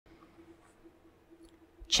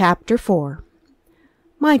Chapter 4.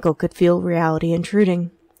 Michael could feel reality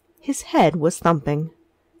intruding. His head was thumping.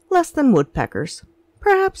 Less than woodpeckers.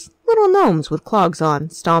 Perhaps little gnomes with clogs on,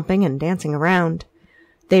 stomping and dancing around.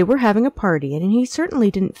 They were having a party, and he certainly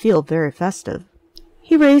didn't feel very festive.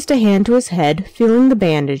 He raised a hand to his head, feeling the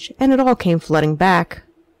bandage, and it all came flooding back.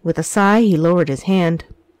 With a sigh, he lowered his hand.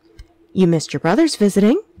 "You missed your brother's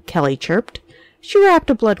visiting," Kelly chirped. She wrapped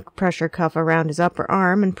a blood pressure cuff around his upper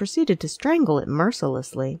arm and proceeded to strangle it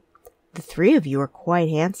mercilessly. "The three of you are quite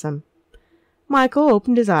handsome." Michael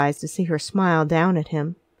opened his eyes to see her smile down at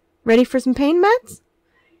him. "Ready for some pain meds?"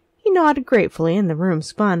 He nodded gratefully and the room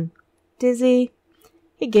spun. "Dizzy?"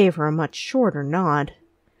 He gave her a much shorter nod.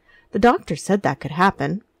 "The doctor said that could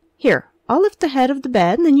happen. Here, I'll lift the head of the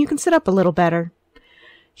bed and then you can sit up a little better."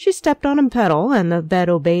 She stepped on a pedal and the bed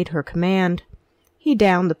obeyed her command. He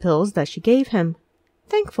downed the pills that she gave him.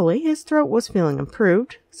 Thankfully, his throat was feeling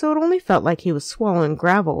improved, so it only felt like he was swallowing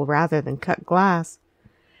gravel rather than cut glass.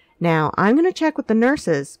 "Now, I'm going to check with the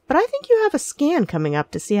nurses, but I think you have a scan coming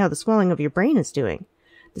up to see how the swelling of your brain is doing.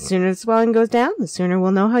 The sooner the swelling goes down, the sooner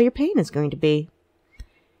we'll know how your pain is going to be."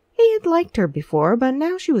 He had liked her before, but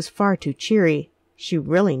now she was far too cheery. She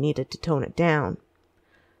really needed to tone it down.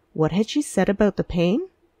 What had she said about the pain?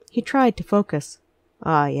 He tried to focus.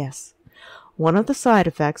 Ah, yes. One of the side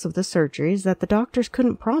effects of the surgery is that the doctors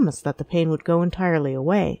couldn't promise that the pain would go entirely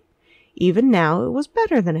away. Even now it was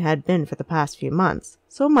better than it had been for the past few months,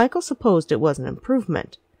 so Michael supposed it was an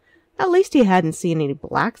improvement. At least he hadn't seen any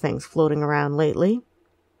black things floating around lately.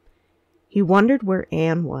 He wondered where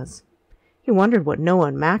Anne was. He wondered what Noah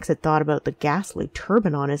and Max had thought about the ghastly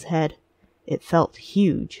turban on his head. It felt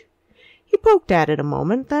huge. He poked at it a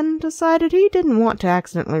moment, then decided he didn't want to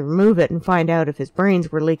accidentally remove it and find out if his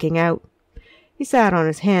brains were leaking out. He sat on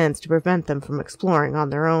his hands to prevent them from exploring on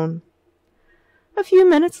their own. A few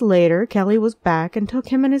minutes later, Kelly was back and took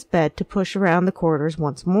him in his bed to push around the corridors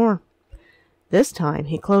once more. This time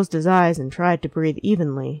he closed his eyes and tried to breathe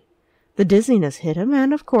evenly. The dizziness hit him,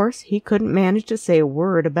 and of course he couldn't manage to say a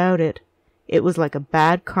word about it. It was like a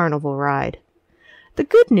bad carnival ride. The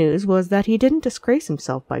good news was that he didn't disgrace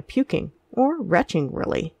himself by puking, or retching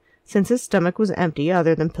really, since his stomach was empty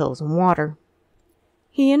other than pills and water.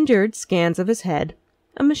 He endured scans of his head,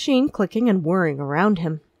 a machine clicking and whirring around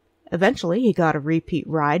him. Eventually he got a repeat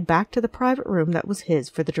ride back to the private room that was his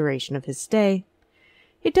for the duration of his stay.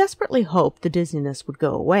 He desperately hoped the dizziness would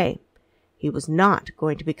go away. He was not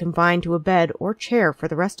going to be confined to a bed or chair for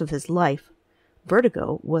the rest of his life.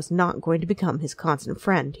 Vertigo was not going to become his constant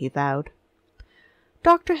friend, he vowed.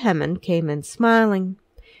 Dr. Hammond came in smiling.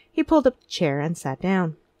 He pulled up the chair and sat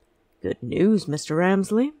down. "Good news, Mr.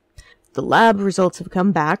 Ramesly. The lab results have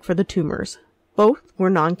come back for the tumors. Both were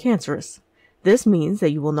non-cancerous. This means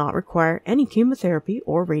that you will not require any chemotherapy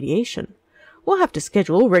or radiation. We'll have to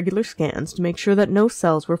schedule regular scans to make sure that no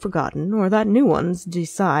cells were forgotten or that new ones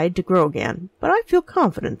decide to grow again, but I feel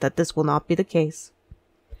confident that this will not be the case."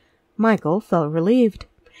 Michael felt relieved.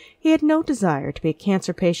 He had no desire to be a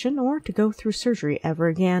cancer patient or to go through surgery ever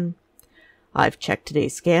again. "I've checked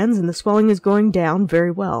today's scans and the swelling is going down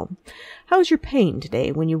very well. How's your pain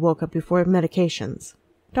today when you woke up before medications?"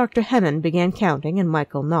 Dr. Hammond began counting and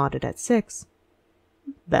Michael nodded at 6.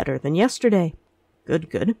 "Better than yesterday." "Good,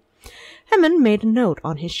 good." Hammond made a note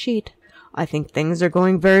on his sheet. "I think things are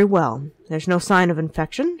going very well. There's no sign of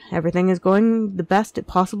infection. Everything is going the best it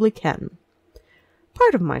possibly can."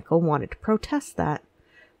 Part of Michael wanted to protest that.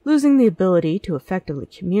 Losing the ability to effectively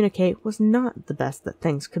communicate was not the best that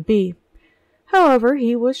things could be. However,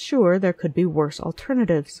 he was sure there could be worse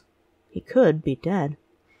alternatives. He could be dead.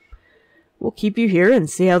 "We'll keep you here and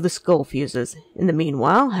see how the skull fuses. In the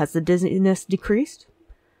meanwhile, has the dizziness decreased?"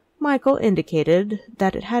 Michael indicated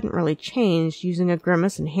that it hadn't really changed, using a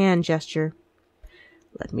grimace and hand gesture.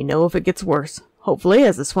 "Let me know if it gets worse. Hopefully,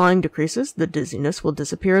 as the swelling decreases, the dizziness will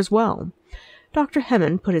disappear as well." Dr.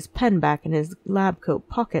 Hammond put his pen back in his lab coat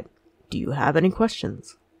pocket. "Do you have any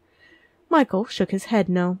questions?" Michael shook his head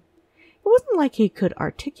no. It wasn't like he could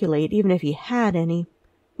articulate even if he had any.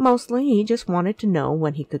 Mostly he just wanted to know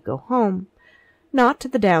when he could go home. Not to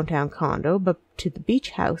the downtown condo, but to the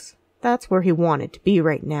beach house. That's where he wanted to be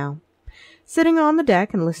right now. Sitting on the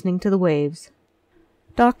deck and listening to the waves.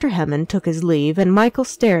 Dr. Hammond took his leave, and Michael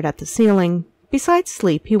stared at the ceiling. Besides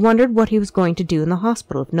sleep, he wondered what he was going to do in the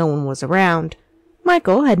hospital if no one was around.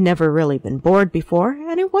 Michael had never really been bored before,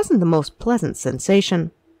 and it wasn't the most pleasant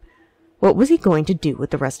sensation. What was he going to do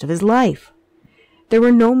with the rest of his life? There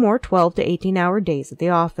were no more 12 to 18-hour days at the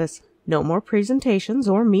office, no more presentations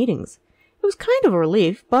or meetings. It was kind of a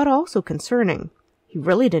relief, but also concerning. He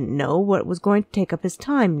really didn't know what was going to take up his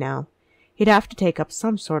time now. He'd have to take up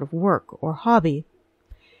some sort of work or hobby.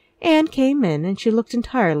 Anne came in, and she looked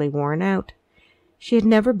entirely worn out. She had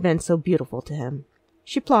never been so beautiful to him.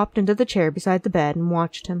 She plopped into the chair beside the bed and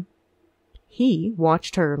watched him. He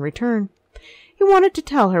watched her in return. He wanted to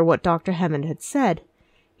tell her what Dr. Hammond had said.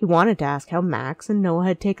 He wanted to ask how Max and Noah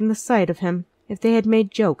had taken the sight of him, if they had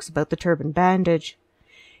made jokes about the turban bandage.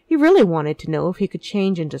 He really wanted to know if he could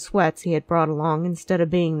change into sweats he had brought along instead of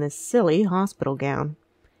being this silly hospital gown.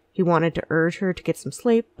 He wanted to urge her to get some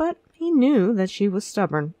sleep, but he knew that she was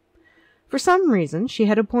stubborn. For some reason she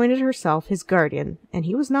had appointed herself his guardian, and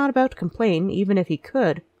he was not about to complain even if he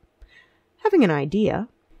could. Having an idea,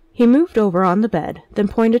 he moved over on the bed, then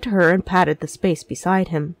pointed to her and patted the space beside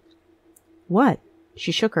him. "What?"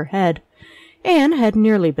 She shook her head. Anne had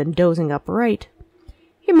nearly been dozing upright.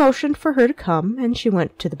 He motioned for her to come, and she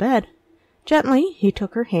went to the bed. Gently he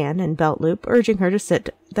took her hand and belt loop, urging her to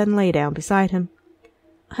sit, then lay down beside him.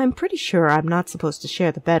 "I'm pretty sure I'm not supposed to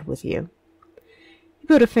share the bed with you." He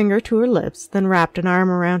put a finger to her lips, then wrapped an arm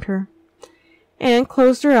around her. Anne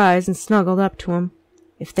closed her eyes and snuggled up to him.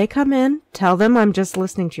 "If they come in, tell them I'm just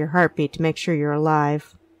listening to your heartbeat to make sure you're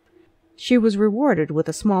alive." She was rewarded with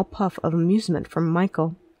a small puff of amusement from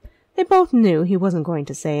Michael. They both knew he wasn't going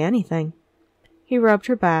to say anything. He rubbed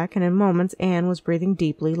her back, and in moments Anne was breathing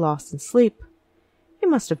deeply, lost in sleep. He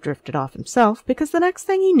must have drifted off himself, because the next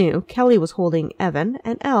thing he knew, Kelly was holding Evan,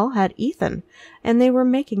 and Elle had Ethan, and they were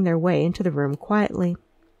making their way into the room quietly.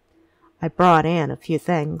 "I brought Anne a few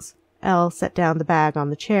things." Elle set down the bag on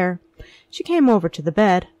the chair. She came over to the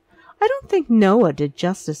bed. "I don't think Noah did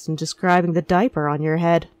justice in describing the diaper on your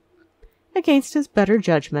head." Against his better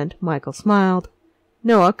judgment, Michael smiled.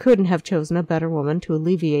 Noah couldn't have chosen a better woman to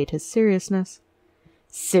alleviate his seriousness.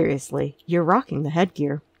 "Seriously, you're rocking the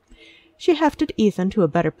headgear." She hefted Ethan to a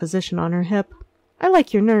better position on her hip. "I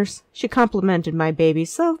like your nurse. She complimented my baby,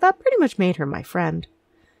 so that pretty much made her my friend."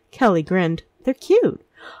 Kelly grinned. "They're cute.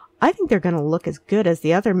 I think they're going to look as good as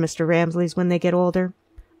the other Mr. Ramesleys when they get older.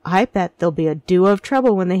 I bet they'll be a duo of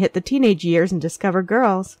trouble when they hit the teenage years and discover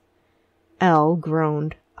girls." Elle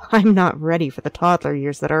groaned. "I'm not ready for the toddler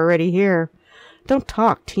years that are already here. Don't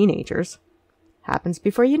talk teenagers." "Happens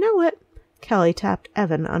before you know it." Kelly tapped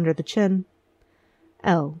Evan under the chin.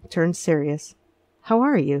 Elle turned serious. "How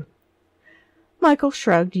are you?" Michael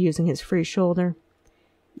shrugged, using his free shoulder.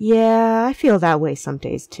 "Yeah, I feel that way some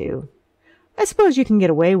days, too. I suppose you can get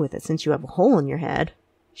away with it since you have a hole in your head."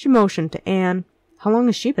 She motioned to Anne. "How long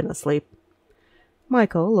has she been asleep?"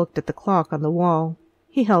 Michael looked at the clock on the wall.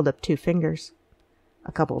 He held up 2 fingers.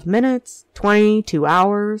 "A couple of minutes, 20, 2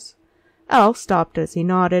 hours. Elle stopped as he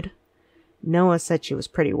nodded. "Noah said she was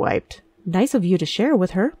pretty wiped." "Nice of you to share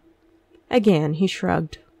with her." Again he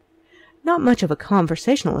shrugged. "Not much of a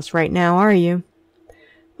conversationalist right now, are you?"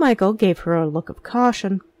 Michael gave her a look of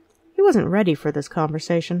caution. He wasn't ready for this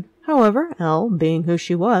conversation. However, Elle, being who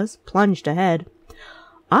she was, plunged ahead.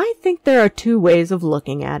 "I think there are 2 ways of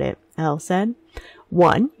looking at it," Elle said.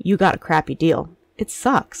 "One, you got a crappy deal. It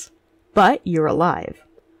sucks. But you're alive.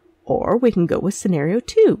 Or we can go with scenario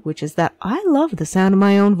 2, which is that I love the sound of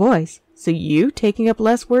my own voice, so you taking up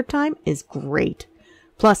less word time is great.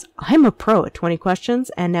 Plus, I'm a pro at 20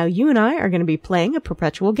 questions, and now you and I are going to be playing a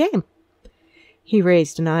perpetual game." He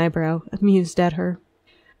raised an eyebrow, amused at her.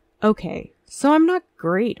 "Okay, so I'm not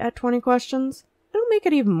great at 20 questions? It'll make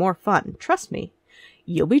it even more fun, trust me.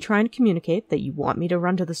 You'll be trying to communicate that you want me to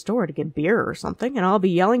run to the store to get beer or something, and I'll be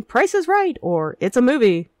yelling, 'Price is right!' or 'It's a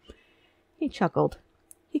movie!'" He chuckled.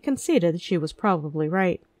 He conceded she was probably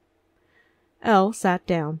right. Elle sat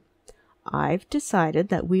down. "I've decided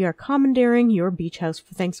that we are commandeering your beach house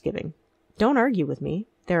for Thanksgiving. Don't argue with me.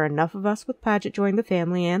 There are enough of us with Paget joining the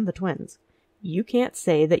family and the twins. You can't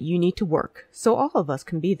say that you need to work, so all of us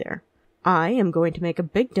can be there. I am going to make a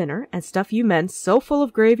big dinner and stuff you men so full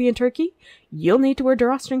of gravy and turkey, you'll need to wear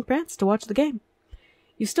drawstring pants to watch the game.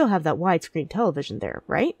 You still have that widescreen television there,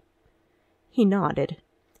 right?" He nodded.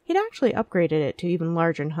 He'd actually upgraded it to even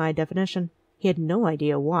larger and high definition. He had no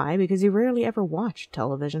idea why, because he rarely ever watched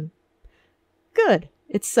television. "Good.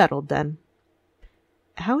 It's settled, then."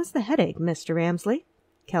 "How is the headache, Mr. Ramesly?"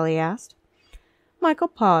 Kelly asked. Michael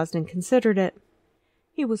paused and considered it.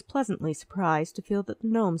 He was pleasantly surprised to feel that the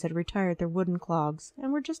gnomes had retired their wooden clogs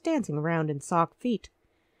and were just dancing around in socked feet.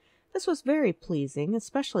 This was very pleasing,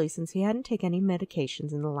 especially since he hadn't taken any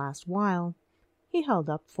medications in the last while. He held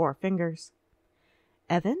up 4 fingers.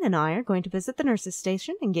 "Evan and I are going to visit the nurse's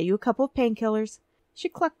station and get you a couple of painkillers." She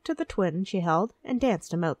clucked to the twin she held and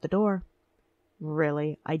danced him out the door.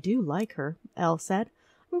 "Really, I do like her," Elle said.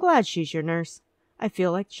 "I'm glad she's your nurse. I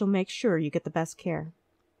feel like she'll make sure you get the best care."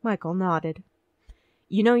 Michael nodded.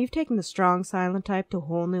 "You know, you've taken the strong silent type to a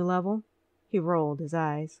whole new level." He rolled his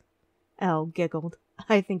eyes. Elle giggled.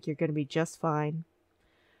 I think you're going to be just fine."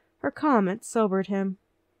 Her comment sobered him.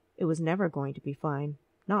 It was never going to be fine.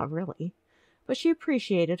 Not really. But she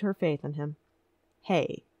appreciated her faith in him.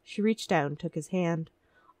 "Hey." She reached out and took his hand.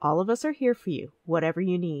 "All of us are here for you, whatever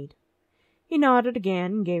you need." He nodded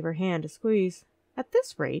again and gave her hand a squeeze. At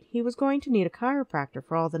this rate, he was going to need a chiropractor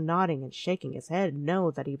for all the nodding and shaking his head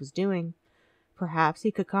no that he was doing. Perhaps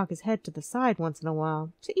he could cock his head to the side once in a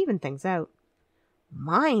while, to even things out.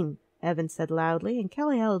 "Mine," Evan said loudly, and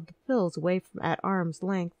Kelly held the pills away from at arm's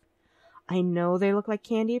length. "I know they look like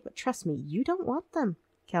candy, but trust me, you don't want them."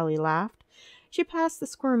 Kelly laughed. She passed the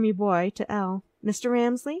squirmy boy to Elle. "Mr.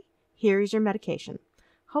 Ramesly, here is your medication.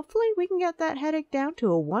 Hopefully we can get that headache down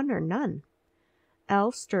to a 1 or none."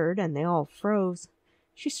 Elle stirred, and they all froze.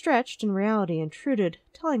 She stretched, and reality intruded,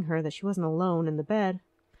 telling her that she wasn't alone in the bed.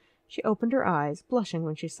 She opened her eyes, blushing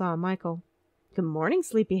when she saw Michael. "Good morning,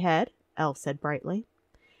 sleepyhead," Elle said brightly.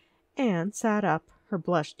 Anne sat up, her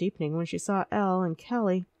blush deepening when she saw Elle and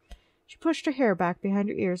Kelly. She pushed her hair back behind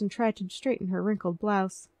her ears and tried to straighten her wrinkled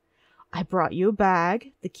blouse. "I brought you a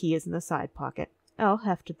bag. The key is in the side pocket." Elle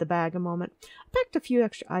hefted the bag a moment. "I packed a few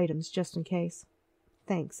extra items just in case."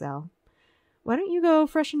 "Thanks, Elle." "Why don't you go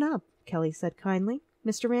freshen up?" Kelly said kindly.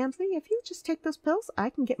 "Mr. Ramesly, if you just take those pills, I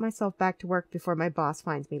can get myself back to work before my boss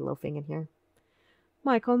finds me loafing in here."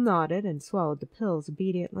 Michael nodded and swallowed the pills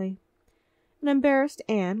obediently. An embarrassed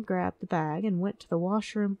Anne grabbed the bag and went to the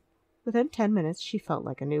washroom. Within 10 minutes she felt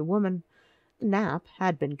like a new woman. The nap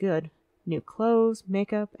had been good. New clothes,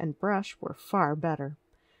 makeup, and brush were far better.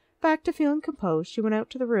 Back to feeling composed, she went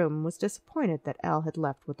out to the room and was disappointed that Elle had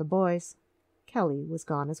left with the boys. Kelly was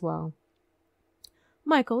gone as well.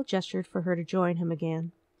 Michael gestured for her to join him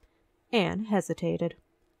again. Anne hesitated.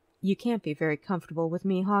 "You can't be very comfortable with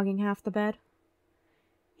me hogging half the bed."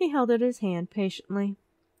 He held out his hand patiently.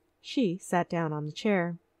 She sat down on the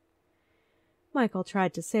chair. Michael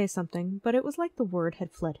tried to say something, but it was like the word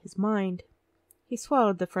had fled his mind. He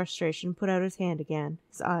swallowed the frustration and put out his hand again,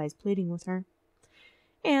 his eyes pleading with her.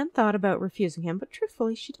 Anne thought about refusing him, but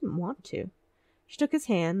truthfully she didn't want to. She took his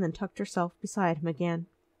hand, then tucked herself beside him again.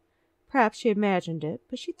 Perhaps she imagined it,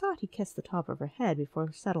 but she thought he kissed the top of her head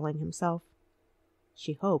before settling himself.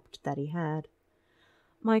 She hoped that he had.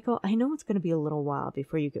 "Michael, I know it's going to be a little while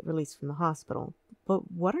before you get released from the hospital,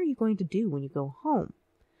 but what are you going to do when you go home?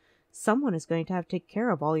 Someone is going to have to take care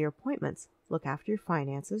of all your appointments, look after your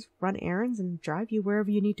finances, run errands, and drive you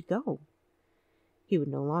wherever you need to go." He would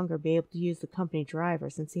no longer be able to use the company driver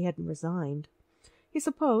since he hadn't resigned. He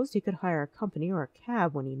supposed he could hire a company or a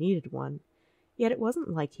cab when he needed one, yet it wasn't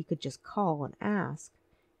like he could just call and ask.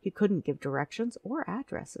 He couldn't give directions or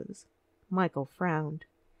addresses. Michael frowned.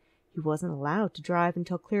 He wasn't allowed to drive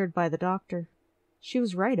until cleared by the doctor. She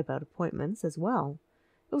was right about appointments as well.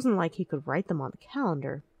 It wasn't like he could write them on the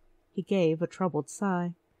calendar. He gave a troubled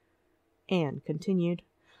sigh. Anne continued,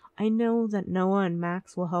 "I know that Noah and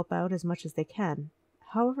Max will help out as much as they can.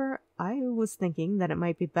 However, I was thinking that it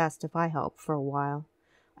might be best if I help for a while.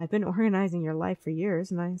 I've been organizing your life for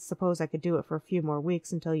years, and I suppose I could do it for a few more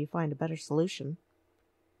weeks until you find a better solution."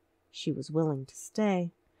 She was willing to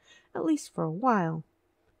stay, at least for a while.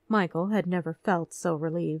 Michael had never felt so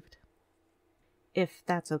relieved. "If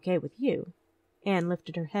that's okay with you." Anne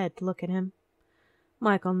lifted her head to look at him.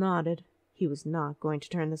 Michael nodded. He was not going to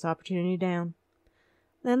turn this opportunity down.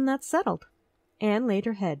 "Then that's settled." Anne laid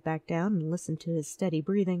her head back down and listened to his steady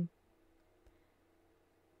breathing.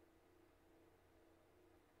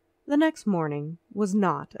 The next morning was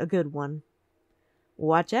not a good one.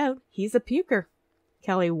 "Watch out, he's a puker,"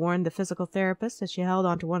 Kelly warned the physical therapist as she held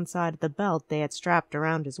onto one side of the belt they had strapped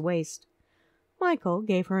around his waist. Michael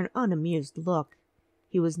gave her an unamused look.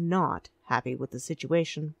 He was not happy with the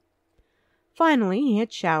situation. Finally, he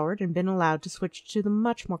had showered and been allowed to switch to the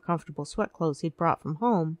much more comfortable sweat clothes he'd brought from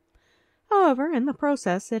home. However, in the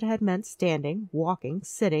process it had meant standing, walking,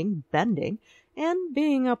 sitting, bending, and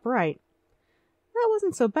being upright. That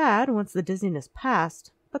wasn't so bad once the dizziness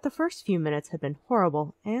passed, but the first few minutes had been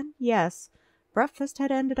horrible, and yes, breakfast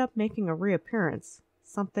had ended up making a reappearance,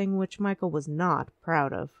 something which Michael was not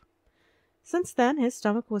proud of. Since then his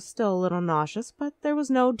stomach was still a little nauseous, but there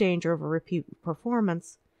was no danger of a repeat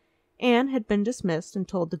performance. Anne had been dismissed and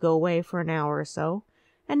told to go away for an hour or so,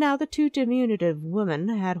 and now the two diminutive women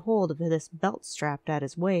had hold of this belt strapped at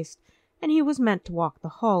his waist, and he was meant to walk the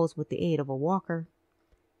halls with the aid of a walker.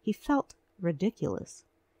 He felt ridiculous.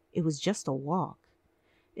 It was just a walk.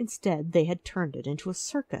 Instead, they had turned it into a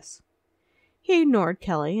circus. He ignored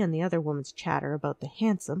Kelly and the other woman's chatter about the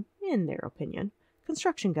handsome, in their opinion,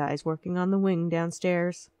 construction guys working on the wing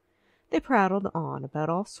downstairs. They prattled on about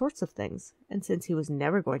all sorts of things, and since he was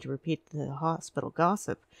never going to repeat the hospital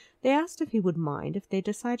gossip, they asked if he would mind if they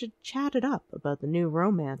decided to chat it up about the new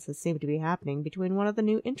romance that seemed to be happening between one of the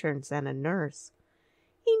new interns and a nurse.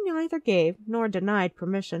 He neither gave nor denied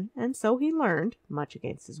permission, and so he learned, much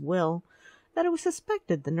against his will, that it was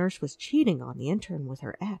suspected the nurse was cheating on the intern with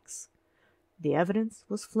her ex. The evidence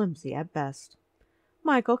was flimsy at best.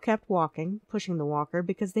 Michael kept walking, pushing the walker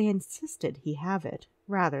because they insisted he have it,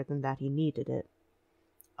 rather than that he needed it.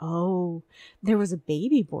 Oh, there was a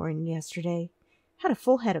baby born yesterday. Had a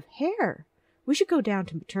full head of hair. We should go down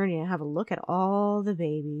to maternity and have a look at all the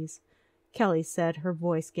babies. Kelly said, her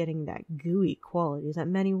voice getting that gooey quality that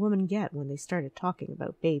many women get when they started talking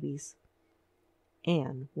about babies.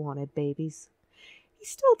 Anne wanted babies. He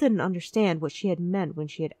still didn't understand what she had meant when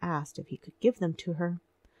she had asked if he could give them to her.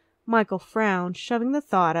 Michael frowned, shoving the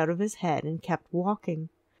thought out of his head, and kept walking.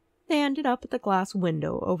 They ended up at the glass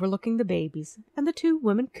window overlooking the babies, and the two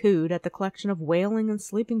women cooed at the collection of wailing and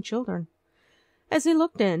sleeping children. As he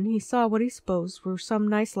looked in, he saw what he supposed were some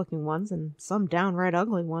nice-looking ones and some downright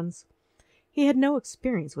ugly ones. He had no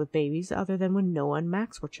experience with babies other than when Noah and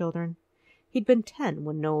Max were children. He'd been 10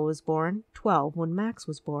 when Noah was born, 12 when Max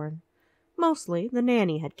was born. Mostly, the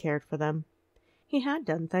nanny had cared for them. He had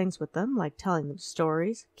done things with them, like telling them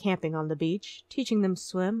stories, camping on the beach, teaching them to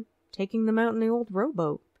swim, taking them out in the old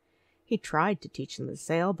rowboat. He tried to teach them to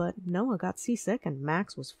sail, but Noah got seasick and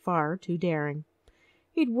Max was far too daring.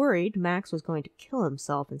 He'd worried Max was going to kill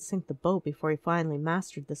himself and sink the boat before he finally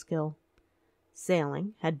mastered the skill.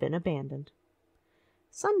 Sailing had been abandoned.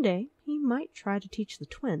 Someday he might try to teach the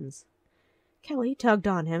twins. Kelly tugged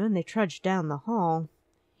on him and they trudged down the hall.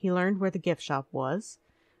 He learned where the gift shop was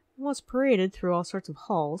paraded through all sorts of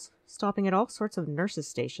halls, stopping at all sorts of nurses'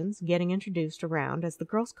 stations, getting introduced around as the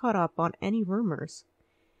girls caught up on any rumors.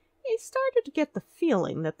 He started to get the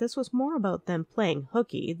feeling that this was more about them playing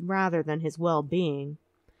hooky rather than his well-being.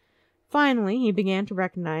 Finally, he began to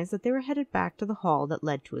recognize that they were headed back to the hall that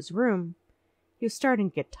led to his room. He was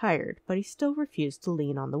starting to get tired, but he still refused to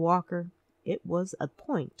lean on the walker. It was a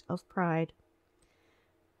point of pride.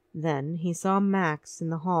 Then he saw Max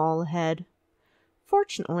in the hall ahead.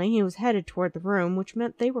 Fortunately, he was headed toward the room, which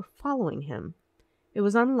meant they were following him. It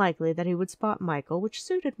was unlikely that he would spot Michael, which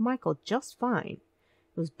suited Michael just fine.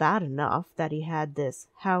 It was bad enough that he had this,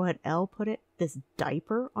 how had Elle put it, this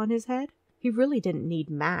diaper on his head. He really didn't need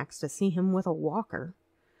Max to see him with a walker.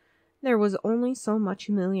 There was only so much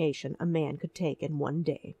humiliation a man could take in one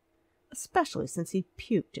day, especially since he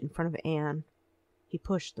puked in front of Anne. He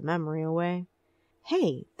pushed the memory away.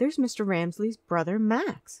 "Hey, there's Mr. Ramesly's brother,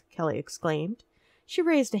 Max," Kelly exclaimed. She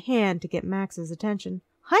raised a hand to get Max's attention.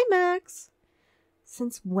 "Hi, Max!"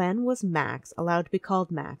 Since when was Max allowed to be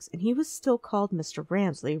called Max, and he was still called Mr.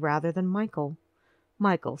 Ramesly rather than Michael?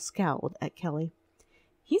 Michael scowled at Kelly.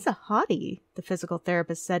 "He's a hottie," the physical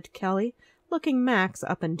therapist said to Kelly, looking Max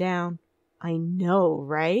up and down. "I know,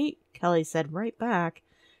 right?" Kelly said right back.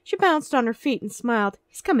 She bounced on her feet and smiled.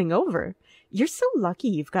 "He's coming over. You're so lucky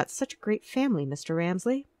you've got such a great family, Mr.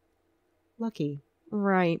 Ramesly." Lucky.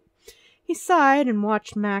 Right. He sighed and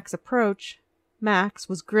watched Max approach. Max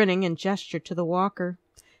was grinning and gestured to the walker.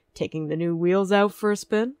 "Taking the new wheels out for a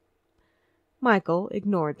spin?" Michael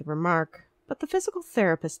ignored the remark, but the physical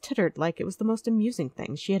therapist tittered like it was the most amusing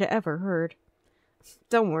thing she had ever heard.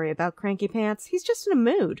 "Don't worry about Cranky Pants. He's just in a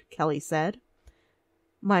mood," Kelly said.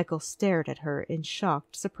 Michael stared at her in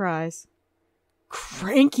shocked surprise.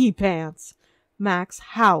 "Cranky Pants!" Max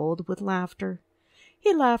howled with laughter.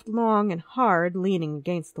 He laughed long and hard, leaning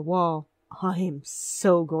against the wall. "I'm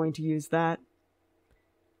so going to use that."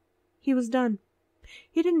 He was done.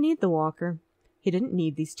 He didn't need the walker. He didn't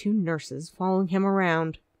need these two nurses following him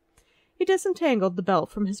around. He disentangled the belt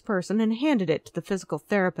from his person and handed it to the physical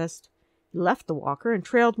therapist. He left the walker and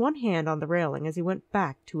trailed one hand on the railing as he went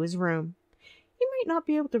back to his room. He might not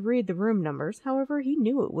be able to read the room numbers, however, he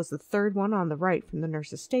knew it was the third one on the right from the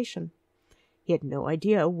nurse's station. He had no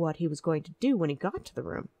idea what he was going to do when he got to the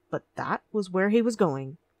room, but that was where he was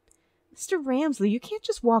going. "Mr. Ramesly, you can't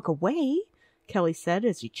just walk away," Kelly said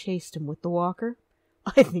as she chased him with the walker.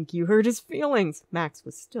 "I think you hurt his feelings." Max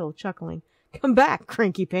was still chuckling. "Come back,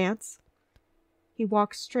 Cranky Pants." He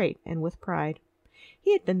walked straight and with pride.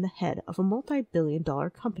 He had been the head of a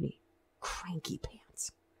multi-billion-dollar company. Cranky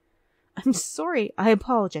Pants. "I'm sorry. I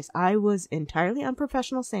apologize. I was entirely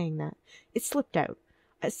unprofessional saying that. It slipped out.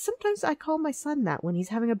 Sometimes I call my son that when he's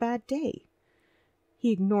having a bad day."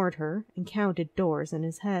 He ignored her and counted doors in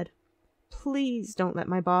his head. "Please don't let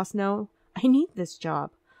my boss know. I need this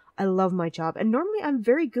job. I love my job, and normally I'm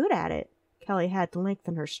very good at it." Kelly had to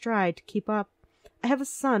lengthen her stride to keep up. "I have a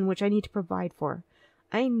son which I need to provide for.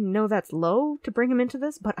 I know that's low to bring him into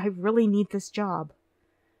this, but I really need this job."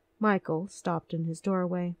 Michael stopped in his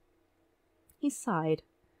doorway. He sighed.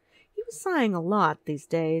 He was sighing a lot these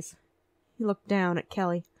days. He looked down at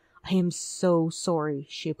Kelly. "I am so sorry,"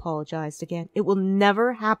 she apologized again. "It will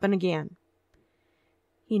never happen again."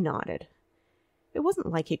 He nodded. It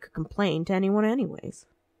wasn't like he could complain to anyone anyways.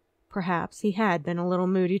 Perhaps he had been a little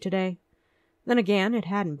moody today. Then again, it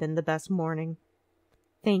hadn't been the best morning.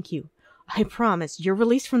 "Thank you. I promise you're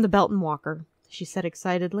released from the belt and walker," she said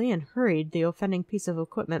excitedly, and hurried the offending piece of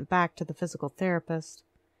equipment back to the physical therapist.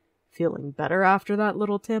 "Feeling better after that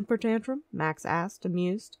little temper tantrum?" Max asked,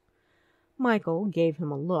 amused. Michael gave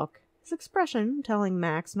him a look, his expression telling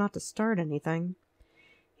Max not to start anything.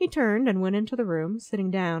 He turned and went into the room, sitting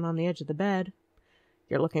down on the edge of the bed.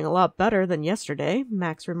 "You're looking a lot better than yesterday,"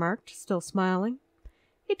 Max remarked, still smiling.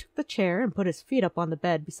 He took the chair and put his feet up on the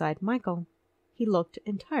bed beside Michael. He looked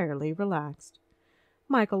entirely relaxed.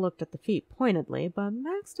 Michael looked at the feet pointedly, but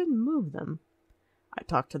Max didn't move them. "I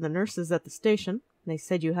talked to the nurses at the station. They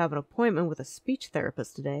said you have an appointment with a speech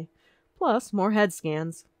therapist today, plus more head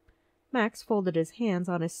scans." Max folded his hands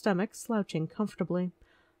on his stomach, slouching comfortably.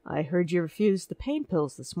 "I heard you refused the pain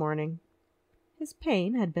pills this morning." His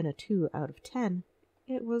pain had been a 2 out of 10.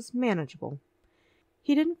 It was manageable.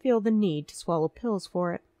 He didn't feel the need to swallow pills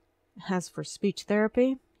for it. As for speech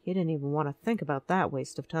therapy, he didn't even want to think about that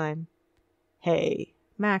waste of time. "Hey,"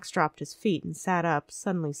 Max dropped his feet and sat up,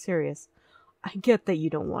 suddenly serious. "I get that you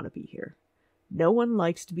don't want to be here. No one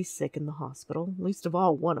likes to be sick in the hospital, least of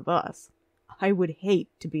all one of us. I would hate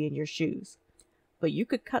to be in your shoes. But you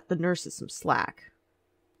could cut the nurses some slack.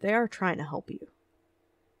 They are trying to help you."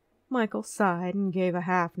 Michael sighed and gave a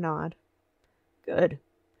half nod. "Good."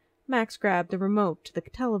 Max grabbed the remote to the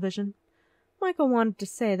television. Michael wanted to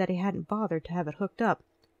say that he hadn't bothered to have it hooked up.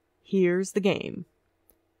 "Here's the game."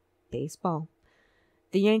 Baseball.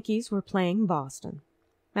 The Yankees were playing Boston.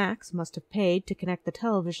 Max must have paid to connect the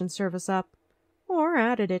television service up, or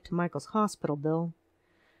added it to Michael's hospital bill.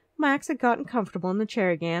 Max had gotten comfortable in the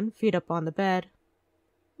chair again, feet up on the bed.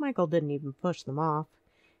 Michael didn't even push them off.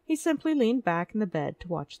 He simply leaned back in the bed to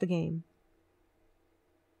watch the game.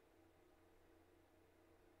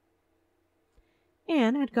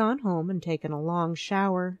 Anne had gone home and taken a long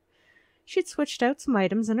shower. She'd switched out some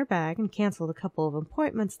items in her bag and canceled a couple of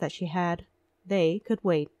appointments that she had. They could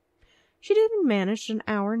wait. She'd even managed an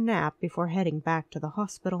hour nap before heading back to the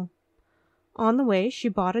hospital. On the way, she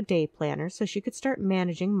bought a day planner so she could start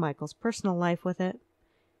managing Michael's personal life with it.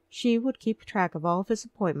 She would keep track of all of his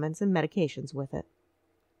appointments and medications with it.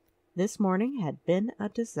 This morning had been a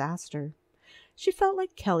disaster. She felt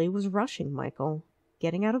like Kelly was rushing Michael.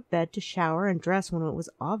 Getting out of bed to shower and dress when it was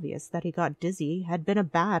obvious that he got dizzy had been a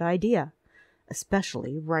bad idea,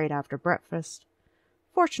 especially right after breakfast.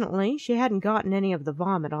 Fortunately, she hadn't gotten any of the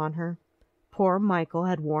vomit on her. Poor Michael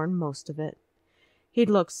had worn most of it. He'd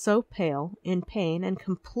looked so pale, in pain, and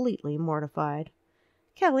completely mortified.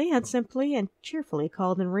 Kelly had simply and cheerfully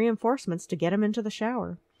called in reinforcements to get him into the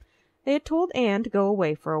shower. They had told Anne to go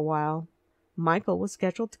away for a while. Michael was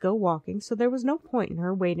scheduled to go walking, so there was no point in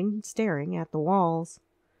her waiting and staring at the walls.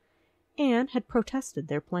 Anne had protested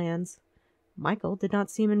their plans. Michael did not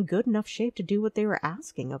seem in good enough shape to do what they were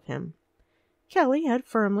asking of him. Kelly had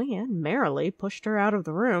firmly and merrily pushed her out of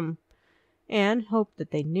the room. Anne hoped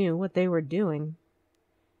that they knew what they were doing.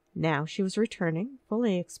 Now she was returning,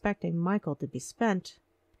 fully expecting Michael to be spent.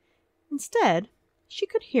 Instead, she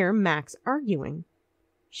could hear Max arguing.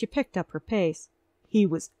 She picked up her pace. "He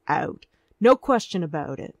was out. No question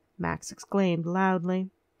about it," Max exclaimed loudly.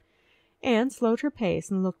 Anne slowed her pace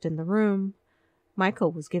and looked in the room.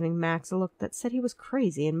 Michael was giving Max a look that said he was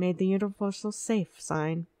crazy and made the universal safe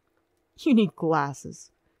sign. "You need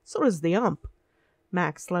glasses. So does the ump."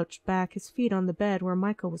 Max slouched back, his feet on the bed where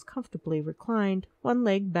Michael was comfortably reclined, one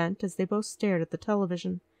leg bent as they both stared at the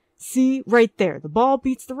television. "See, right there, the ball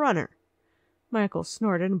beats the runner." Michael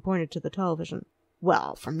snorted and pointed to the television.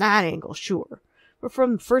 "Well, from that angle, sure. But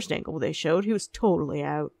from the first angle they showed, he was totally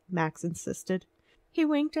out," Max insisted. He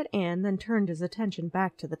winked at Anne, then turned his attention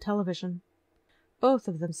back to the television. Both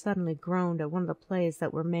of them suddenly groaned at one of the plays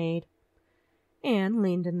that were made. Anne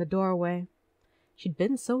leaned in the doorway. She'd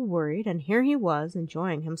been so worried, and here he was,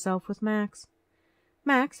 enjoying himself with Max.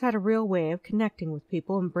 Max had a real way of connecting with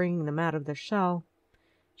people and bringing them out of their shell.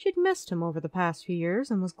 She'd missed him over the past few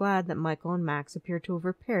years and was glad that Michael and Max appeared to have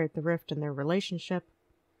repaired the rift in their relationship.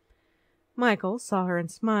 Michael saw her and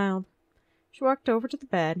smiled. She walked over to the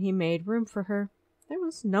bed and he made room for her. There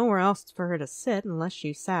was nowhere else for her to sit unless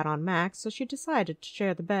she sat on Max, so she decided to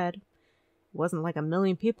share the bed. It wasn't like a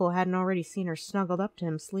million people hadn't already seen her snuggled up to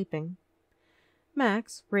him sleeping.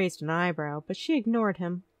 Max raised an eyebrow, but she ignored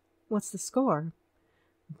him. What's the score?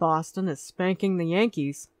 Boston is spanking the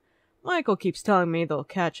Yankees. Michael keeps telling me they'll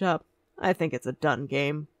catch up. I think it's a done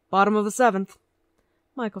game. Bottom of the 7th.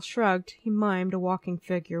 Michael shrugged. He mimed a walking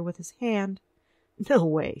figure with his hand. No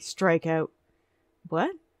way. Strikeout.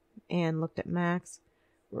 What? Anne looked at Max.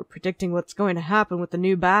 We're predicting what's going to happen with the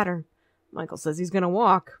new batter. Michael says he's going to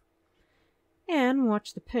walk. Anne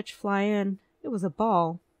watched the pitch fly in. It was a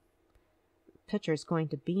ball. The pitcher's going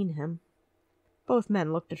to bean him. Both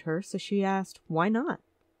men looked at her, so she asked, why not?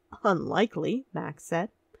 Unlikely, Max said.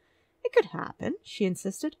 It could happen, she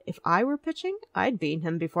insisted. If I were pitching, I'd bean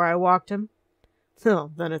him before I walked him.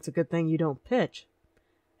 Oh, then it's a good thing you don't pitch.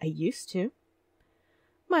 I used to.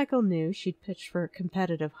 Michael knew she'd pitched for a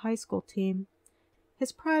competitive high school team.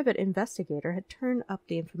 His private investigator had turned up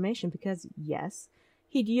the information because, yes,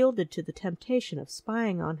 he'd yielded to the temptation of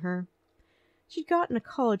spying on her. She'd gotten a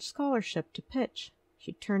college scholarship to pitch.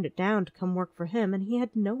 She'd turned it down to come work for him, and he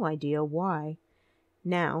had no idea why.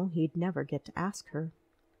 Now he'd never get to ask her.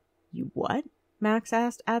 You what? Max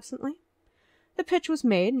asked absently. The pitch was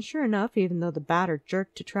made, and sure enough, even though the batter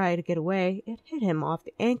jerked to try to get away, it hit him off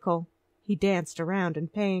the ankle. He danced around in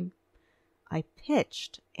pain. I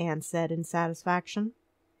pitched, Anne said in satisfaction.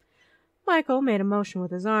 Michael made a motion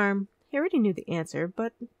with his arm. He already knew the answer,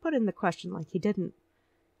 but put in the question like he didn't.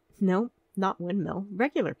 No, not windmill,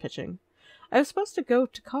 regular pitching. I was supposed to go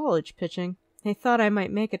to college pitching. I thought I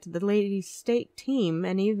might make it to the ladies' state team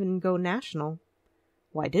and even go national.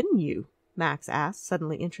 Why didn't you? Max asked,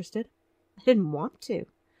 suddenly interested. I didn't want to.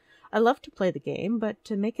 I love to play the game, but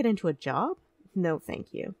to make it into a job? No,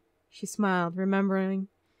 thank you. She smiled, remembering.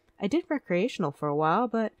 I did recreational for a while,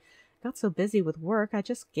 but got so busy with work I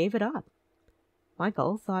just gave it up.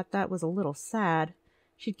 Michael thought that was a little sad.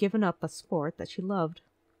 She'd given up a sport that she loved.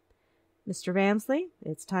 Mr. Ramesly,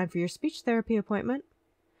 it's time for your speech therapy appointment.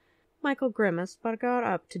 Michael grimaced, but got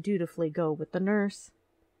up to dutifully go with the nurse.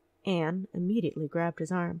 Anne immediately grabbed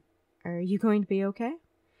his arm. Are you going to be okay?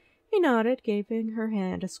 He nodded, giving her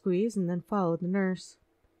hand a squeeze, and then followed the nurse.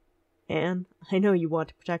 Anne, I know you want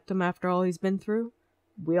to protect him after all he's been through.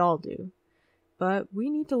 We all do. But we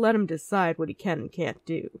need to let him decide what he can and can't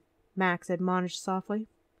do, Max admonished softly.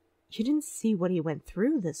 You didn't see what he went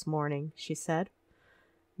through this morning, she said.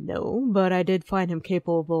 No, but I did find him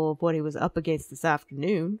capable of what he was up against this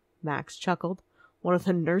afternoon, Max chuckled. One of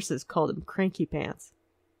the nurses called him Cranky Pants.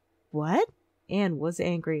 What? Anne was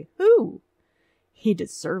angry. Who? He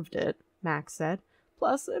deserved it, Max said.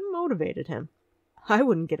 Plus, it motivated him. I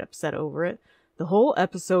wouldn't get upset over it. The whole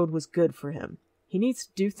episode was good for him. He needs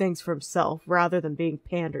to do things for himself rather than being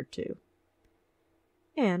pandered to.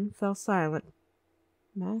 Anne fell silent.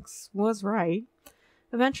 Max was right.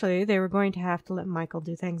 Eventually, they were going to have to let Michael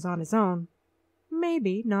do things on his own.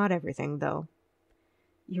 Maybe not everything, though.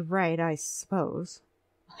 You're right, I suppose.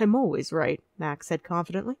 I'm always right, Max said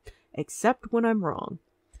confidently, except when I'm wrong.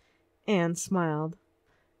 Anne smiled.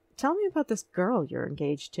 Tell me about this girl you're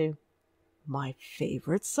engaged to. My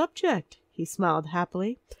favorite subject, he smiled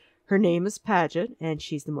happily. Her name is Paget, and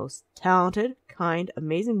she's the most talented, kind,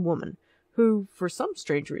 amazing woman who, for some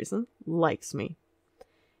strange reason, likes me.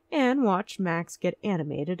 Anne watched Max get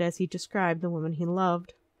animated as he described the woman he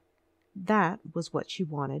loved. That was what she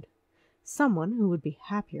wanted. Someone who would be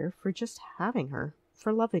happier for just having her,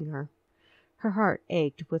 for loving her. Her heart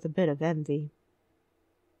ached with a bit of envy.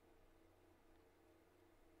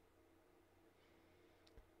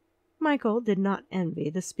 Michael did not envy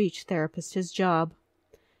the speech therapist his job.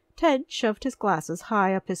 Ted shoved his glasses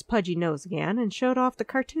high up his pudgy nose again and showed off the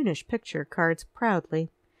cartoonish picture cards proudly.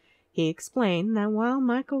 He explained that while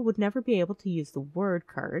Michael would never be able to use the word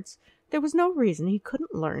cards, there was no reason he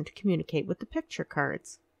couldn't learn to communicate with the picture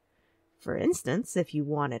cards. For instance, if you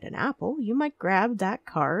wanted an apple, you might grab that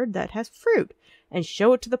card that has fruit and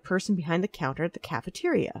show it to the person behind the counter at the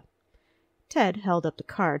cafeteria. Ted held up the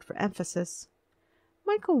card for emphasis.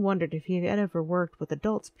 Michael wondered if he had ever worked with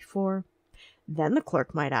adults before. Then the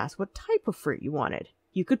clerk might ask what type of fruit you wanted.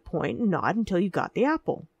 You could point and nod until you got the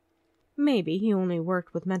apple. Maybe he only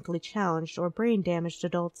worked with mentally challenged or brain-damaged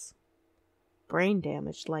adults.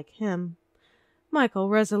 Brain-damaged like him. Michael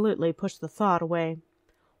resolutely pushed the thought away.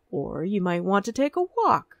 Or you might want to take a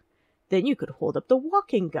walk. Then you could hold up the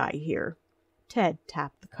walking guy here. Ted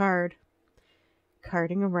tapped the card,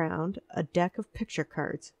 carting around a deck of picture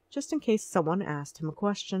cards, just in case someone asked him a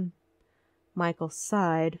question. Michael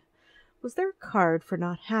sighed. Was there a card for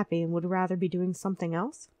not happy and would rather be doing something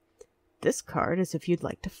else? This card is if you'd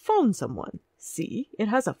like to phone someone. See, it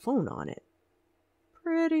has a phone on it.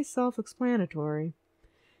 Pretty self-explanatory.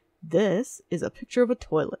 This is a picture of a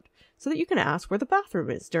toilet, so that you can ask where the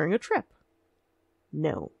bathroom is during a trip.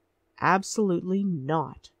 No, absolutely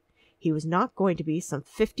not. He was not going to be some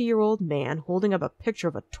 50-year-old man holding up a picture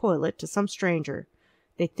of a toilet to some stranger.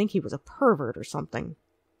 They'd think he was a pervert or something.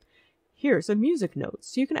 Here's a music note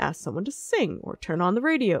so you can ask someone to sing or turn on the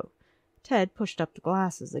radio. Ted pushed up the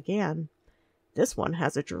glasses again. This one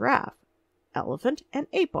has a giraffe, elephant, and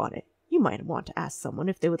ape on it. You might want to ask someone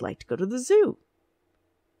if they would like to go to the zoo.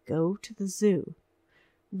 Go to the zoo.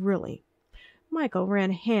 Really. Michael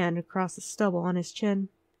ran a hand across the stubble on his chin.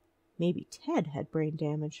 Maybe Ted had brain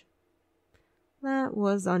damage. That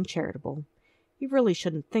was uncharitable. You really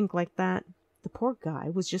shouldn't think like that. The poor guy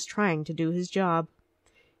was just trying to do his job.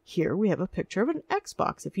 Here we have a picture of an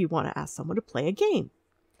Xbox if you want to ask someone to play a game.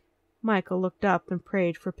 Michael looked up and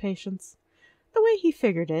prayed for patience. The way he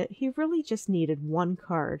figured it, he really just needed one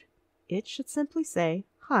card. It should simply say,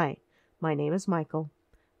 "Hi, my name is Michael.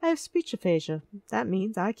 I have speech aphasia. That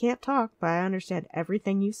means I can't talk, but I understand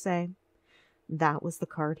everything you say." That was the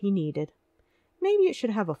card he needed. Maybe it should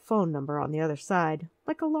have a phone number on the other side,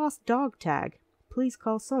 like a lost dog tag. Please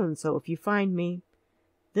call so-and-so if you find me.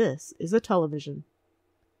 This is a television.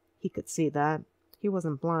 He could see that. He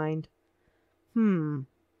wasn't blind.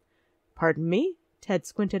 Pardon me? Ted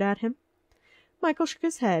squinted at him. Michael shook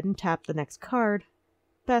his head and tapped the next card.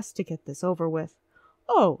 Best to get this over with.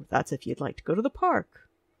 Oh, that's if you'd like to go to the park.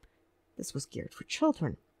 This was geared for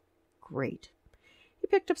children. Great. He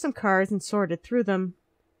picked up some cards and sorted through them.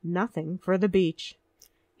 Nothing for the beach.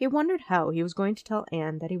 He wondered how he was going to tell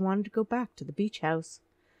Anne that he wanted to go back to the beach house.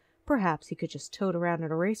 Perhaps he could just tote around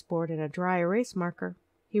an erase board and a dry erase marker.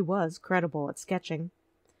 He was credible at sketching.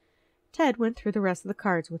 Ted went through the rest of the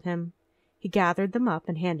cards with him. He gathered them up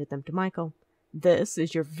and handed them to Michael. This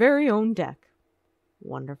is your very own deck.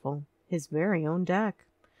 Wonderful. His very own deck.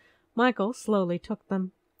 Michael slowly took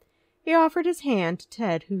them. He offered his hand to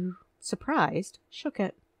Ted, who, surprised, shook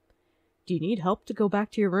it. Do you need help to go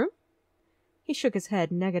back to your room? He shook his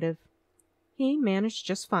head negative. He managed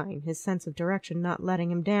just fine, his sense of direction not letting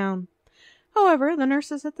him down. However, the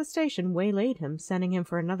nurses at the station waylaid him, sending him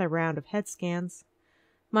for another round of head scans.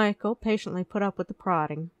 Michael patiently put up with the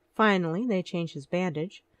prodding. Finally, they changed his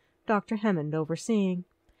bandage, Dr. Hammond overseeing.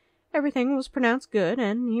 Everything was pronounced good,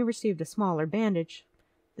 and he received a smaller bandage.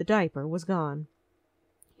 The diaper was gone.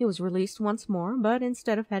 He was released once more, but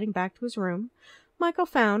instead of heading back to his room, Michael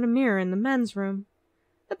found a mirror in the men's room.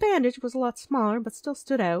 The bandage was a lot smaller, but still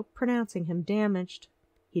stood out, pronouncing him damaged.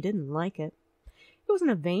 He didn't like it. He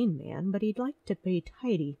wasn't a vain man, but he'd like to be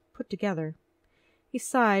tidy, put together. He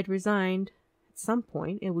sighed, resigned. At some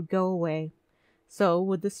point it would go away. So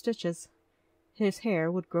would the stitches. His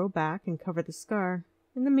hair would grow back and cover the scar.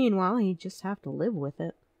 In the meanwhile, he'd just have to live with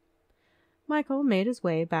it. Michael made his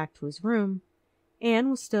way back to his room. Anne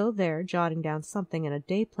was still there, jotting down something in a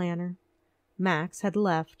day planner. Max had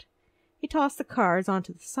left. He tossed the cards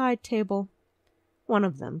onto the side table. One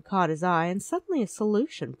of them caught his eye, and suddenly a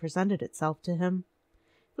solution presented itself to him.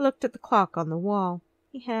 He looked at the clock on the wall.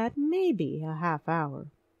 He had maybe a half hour.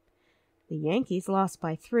 The Yankees lost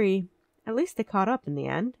by 3. At least they caught up in the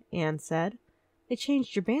end, Anne said. They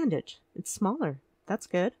changed your bandage. It's smaller. That's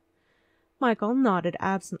good. Michael nodded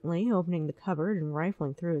absently, opening the cupboard and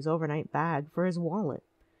rifling through his overnight bag for his wallet.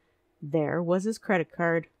 There was his credit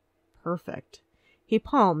card. Perfect. He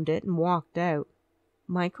palmed it and walked out.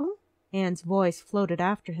 Michael? Anne's voice floated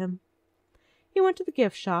after him. He went to the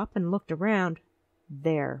gift shop and looked around.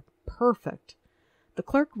 There. Perfect. The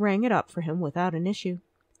clerk rang it up for him without an issue.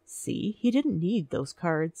 See, he didn't need those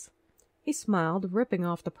cards. He smiled, ripping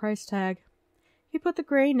off the price tag. He put the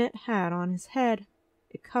gray knit hat on his head.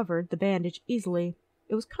 It covered the bandage easily.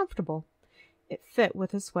 It was comfortable. It fit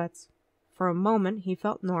with his sweats. For a moment he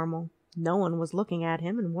felt normal. No one was looking at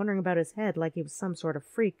him and wondering about his head like he was some sort of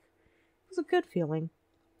freak. It was a good feeling.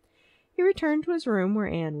 He returned to his room where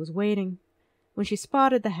Anne was waiting. When she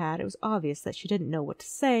spotted the hat, it was obvious that she didn't know what to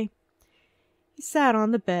say. He sat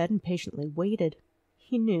on the bed and patiently waited.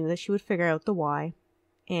 He knew that she would figure out the why.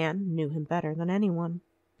 Anne knew him better than anyone.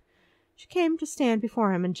 She came to stand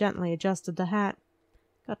before him and gently adjusted the hat.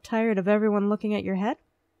 Got tired of everyone looking at your head?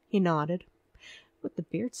 He nodded. With the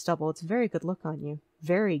beard stubble, it's a very good look on you.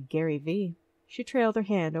 Very Gary V. She trailed her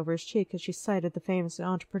hand over his cheek as she cited the famous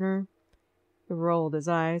entrepreneur. He rolled his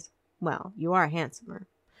eyes. Well, you are handsomer.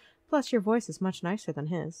 Plus your voice is much nicer than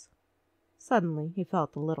his. Suddenly he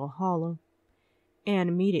felt a little hollow. Anne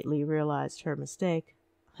immediately realized her mistake.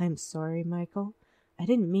 I'm sorry, Michael. I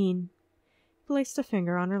didn't mean... He placed a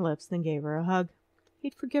finger on her lips, then gave her a hug.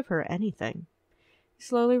 He'd forgive her anything. He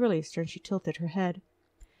slowly released her, and she tilted her head.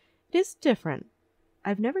 It is different.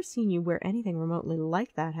 I've never seen you wear anything remotely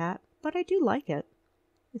like that hat, but I do like it.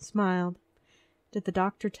 He smiled. Did the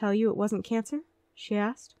doctor tell you it wasn't cancer? she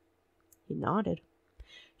asked. He nodded.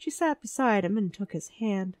 She sat beside him and took his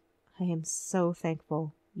hand. I am so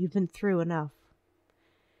thankful. You've been through enough.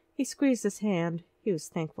 He squeezed his hand. He was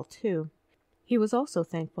thankful, too. He was also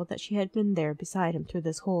thankful that she had been there beside him through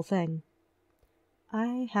this whole thing.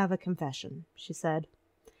 I have a confession, she said.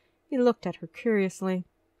 He looked at her curiously.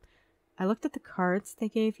 I looked at the cards they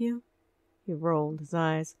gave you. He rolled his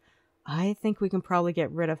eyes. I think we can probably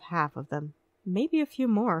get rid of half of them. Maybe a few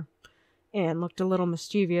more. Anne looked a little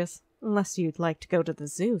mischievous. Unless you'd like to go to the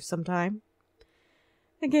zoo sometime.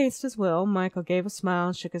 Against his will, Michael gave a smile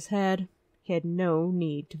and shook his head. He had no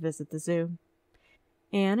need to visit the zoo.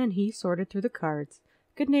 Anne and he sorted through the cards,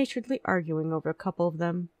 good-naturedly arguing over a couple of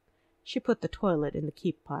them. She put the toilet in the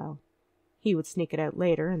keep pile. He would sneak it out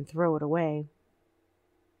later and throw it away.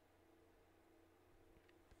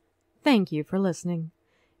 Thank you for listening.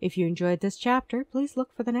 If you enjoyed this chapter, please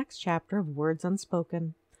look for the next chapter of Words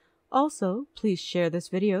Unspoken. Also, please share this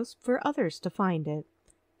video for others to find it.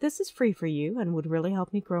 This is free for you and would really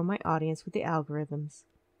help me grow my audience with the algorithms.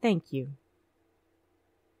 Thank you.